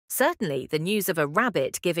Certainly, the news of a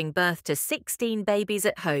rabbit giving birth to 16 babies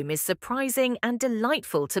at home is surprising and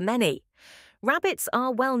delightful to many. Rabbits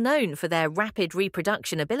are well known for their rapid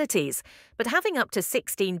reproduction abilities, but having up to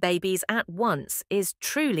 16 babies at once is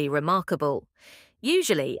truly remarkable.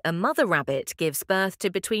 Usually, a mother rabbit gives birth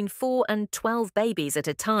to between 4 and 12 babies at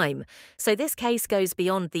a time, so this case goes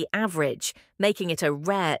beyond the average, making it a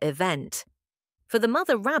rare event. For the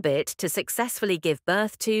mother rabbit to successfully give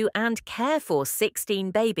birth to and care for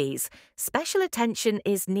 16 babies, special attention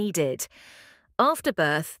is needed. After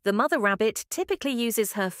birth, the mother rabbit typically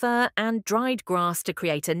uses her fur and dried grass to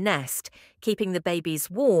create a nest, keeping the babies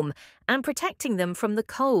warm and protecting them from the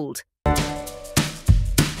cold.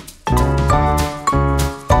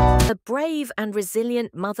 A brave and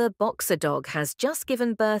resilient mother boxer dog has just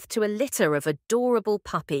given birth to a litter of adorable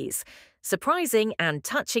puppies, surprising and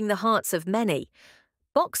touching the hearts of many.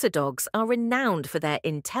 Boxer dogs are renowned for their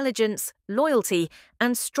intelligence, loyalty,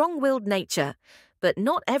 and strong-willed nature, but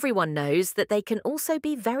not everyone knows that they can also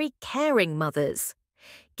be very caring mothers.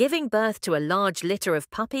 Giving birth to a large litter of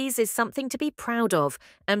puppies is something to be proud of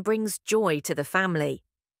and brings joy to the family.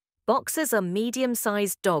 Boxers are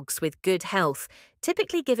medium-sized dogs with good health,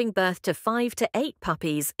 typically giving birth to 5 to 8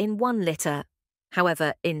 puppies in one litter.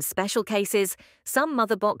 However, in special cases, some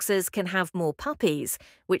mother boxers can have more puppies,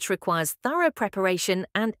 which requires thorough preparation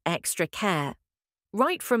and extra care.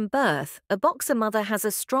 Right from birth, a boxer mother has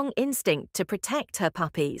a strong instinct to protect her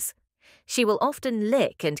puppies. She will often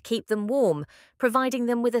lick and keep them warm, providing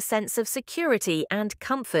them with a sense of security and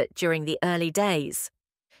comfort during the early days.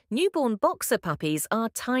 Newborn boxer puppies are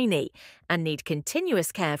tiny and need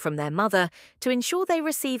continuous care from their mother to ensure they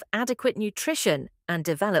receive adequate nutrition and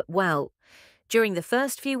develop well. During the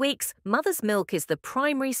first few weeks, mother's milk is the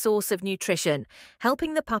primary source of nutrition,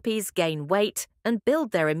 helping the puppies gain weight and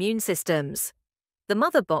build their immune systems. The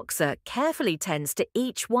mother boxer carefully tends to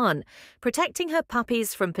each one, protecting her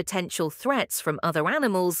puppies from potential threats from other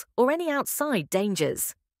animals or any outside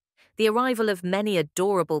dangers. The arrival of many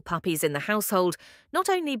adorable puppies in the household not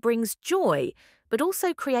only brings joy, but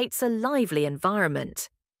also creates a lively environment.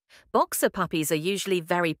 Boxer puppies are usually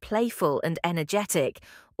very playful and energetic,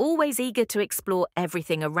 always eager to explore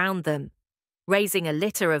everything around them. Raising a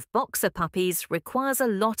litter of boxer puppies requires a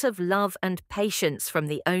lot of love and patience from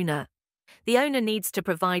the owner. The owner needs to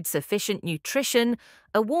provide sufficient nutrition,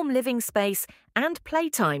 a warm living space, and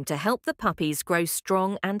playtime to help the puppies grow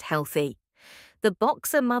strong and healthy. The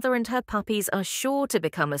boxer mother and her puppies are sure to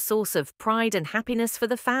become a source of pride and happiness for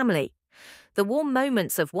the family. The warm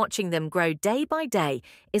moments of watching them grow day by day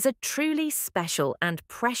is a truly special and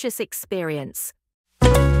precious experience.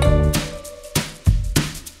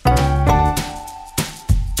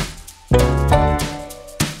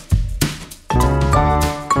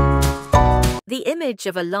 The image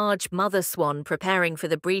of a large mother swan preparing for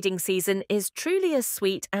the breeding season is truly a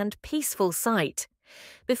sweet and peaceful sight.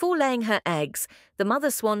 Before laying her eggs, the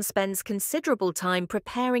mother swan spends considerable time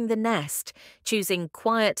preparing the nest, choosing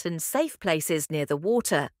quiet and safe places near the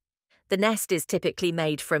water. The nest is typically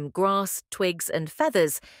made from grass, twigs, and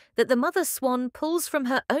feathers that the mother swan pulls from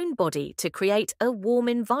her own body to create a warm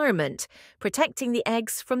environment, protecting the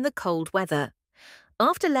eggs from the cold weather.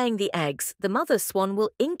 After laying the eggs, the mother swan will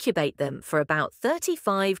incubate them for about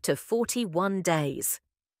 35 to 41 days.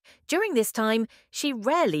 During this time, she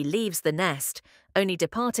rarely leaves the nest, only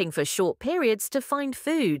departing for short periods to find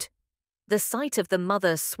food. The sight of the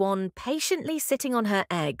mother swan patiently sitting on her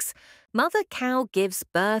eggs, mother cow gives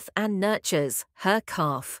birth and nurtures her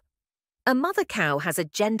calf. A mother cow has a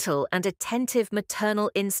gentle and attentive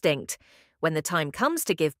maternal instinct. When the time comes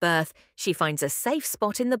to give birth, she finds a safe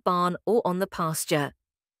spot in the barn or on the pasture.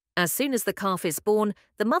 As soon as the calf is born,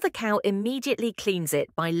 the mother cow immediately cleans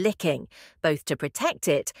it by licking, both to protect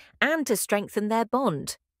it and to strengthen their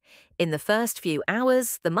bond. In the first few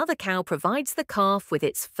hours, the mother cow provides the calf with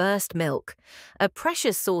its first milk, a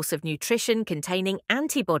precious source of nutrition containing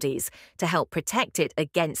antibodies to help protect it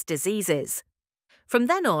against diseases. From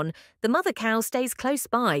then on, the mother cow stays close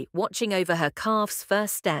by, watching over her calf's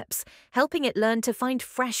first steps, helping it learn to find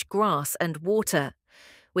fresh grass and water.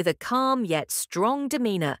 With a calm yet strong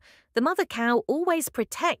demeanor, the mother cow always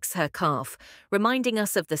protects her calf, reminding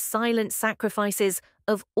us of the silent sacrifices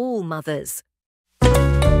of all mothers.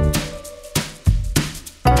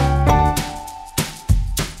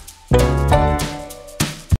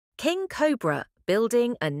 King cobra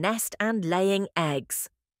building a nest and laying eggs.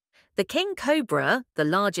 The king cobra, the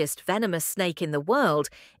largest venomous snake in the world,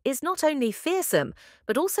 is not only fearsome,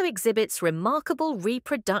 but also exhibits remarkable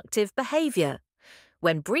reproductive behavior.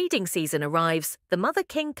 When breeding season arrives, the mother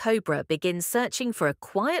king cobra begins searching for a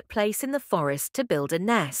quiet place in the forest to build a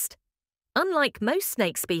nest. Unlike most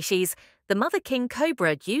snake species, the mother king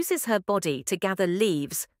cobra uses her body to gather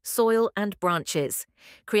leaves, soil, and branches,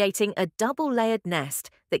 creating a double-layered nest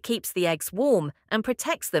that keeps the eggs warm and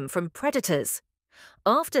protects them from predators.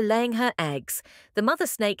 After laying her eggs, the mother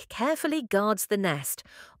snake carefully guards the nest,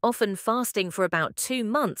 often fasting for about 2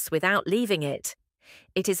 months without leaving it.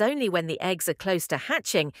 It is only when the eggs are close to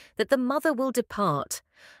hatching that the mother will depart,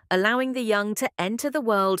 allowing the young to enter the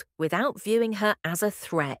world without viewing her as a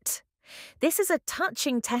threat. This is a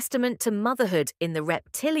touching testament to motherhood in the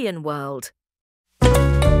reptilian world.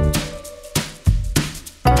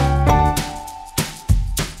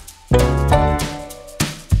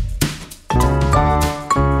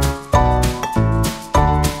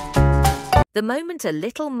 The moment a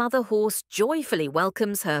little mother horse joyfully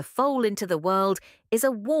welcomes her foal into the world is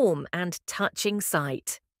a warm and touching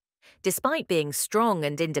sight. Despite being strong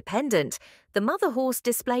and independent, the mother horse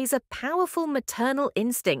displays a powerful maternal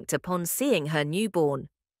instinct upon seeing her newborn.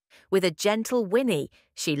 With a gentle whinny,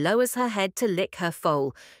 she lowers her head to lick her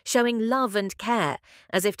foal, showing love and care,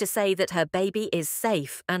 as if to say that her baby is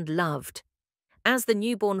safe and loved. As the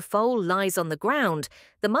newborn foal lies on the ground,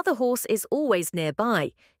 the mother horse is always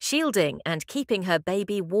nearby, shielding and keeping her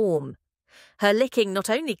baby warm. Her licking not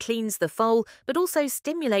only cleans the foal, but also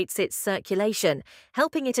stimulates its circulation,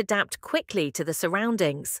 helping it adapt quickly to the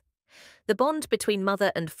surroundings. The bond between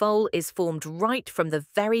mother and foal is formed right from the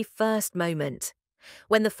very first moment.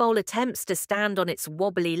 When the foal attempts to stand on its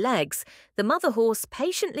wobbly legs, the mother horse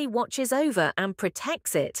patiently watches over and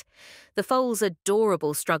protects it. The foal's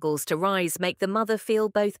adorable struggles to rise make the mother feel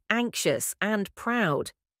both anxious and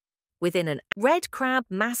proud. Within a red crab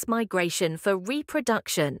mass migration for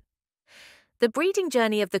reproduction. The breeding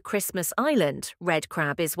journey of the Christmas Island red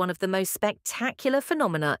crab is one of the most spectacular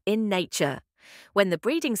phenomena in nature. When the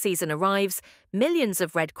breeding season arrives, millions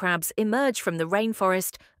of red crabs emerge from the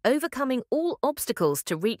rainforest, overcoming all obstacles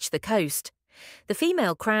to reach the coast. The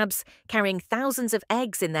female crabs, carrying thousands of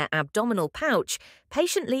eggs in their abdominal pouch,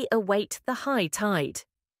 patiently await the high tide.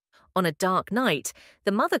 On a dark night,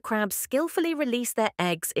 the mother crabs skillfully release their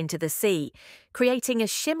eggs into the sea, creating a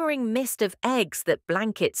shimmering mist of eggs that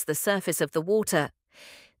blankets the surface of the water.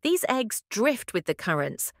 These eggs drift with the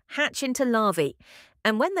currents, hatch into larvae,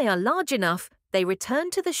 and when they are large enough, they return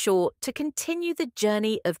to the shore to continue the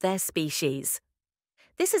journey of their species.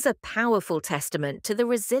 This is a powerful testament to the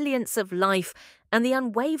resilience of life and the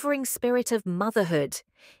unwavering spirit of motherhood,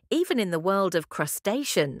 even in the world of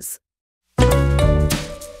crustaceans.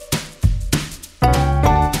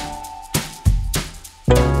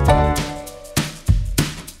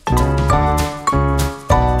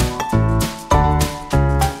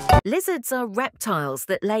 Lizards are reptiles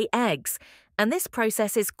that lay eggs, and this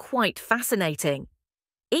process is quite fascinating.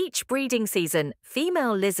 Each breeding season,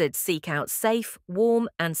 female lizards seek out safe, warm,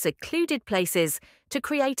 and secluded places to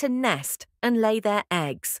create a nest and lay their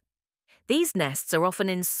eggs. These nests are often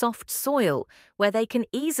in soft soil, where they can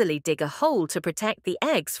easily dig a hole to protect the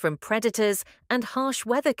eggs from predators and harsh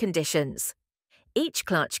weather conditions. Each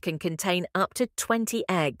clutch can contain up to 20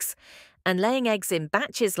 eggs, and laying eggs in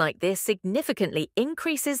batches like this significantly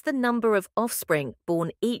increases the number of offspring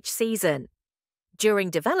born each season.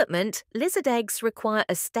 During development, lizard eggs require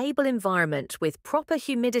a stable environment with proper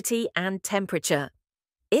humidity and temperature.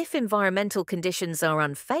 If environmental conditions are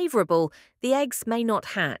unfavorable, the eggs may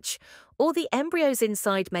not hatch, or the embryos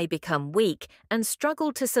inside may become weak and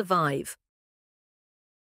struggle to survive.